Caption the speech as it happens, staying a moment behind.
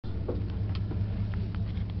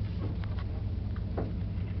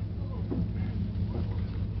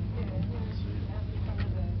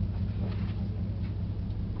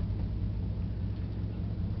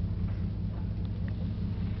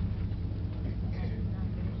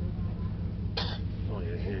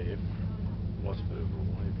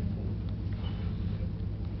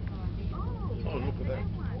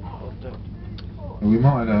We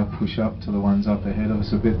might push up to the ones up ahead of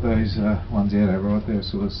us a bit. Those ones out over right there,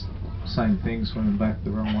 sort of same thing, swimming back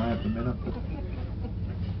the wrong way at the minute, but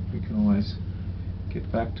we can always get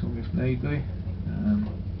back to them if need be.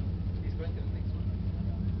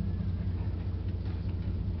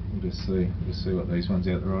 We'll just see what these ones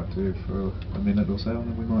out the right do for a minute or so,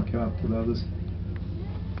 and then we might come up with others.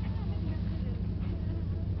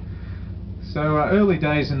 So early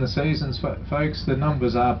days in the seasons, folks. The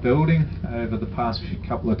numbers are building over the past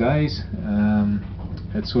couple of days.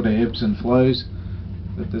 It sort of ebbs and flows,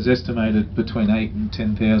 but there's estimated between 8,000 and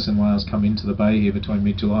 10,000 whales come into the bay here between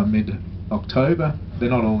mid-July and mid-October. They're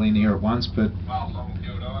not all in here at once, but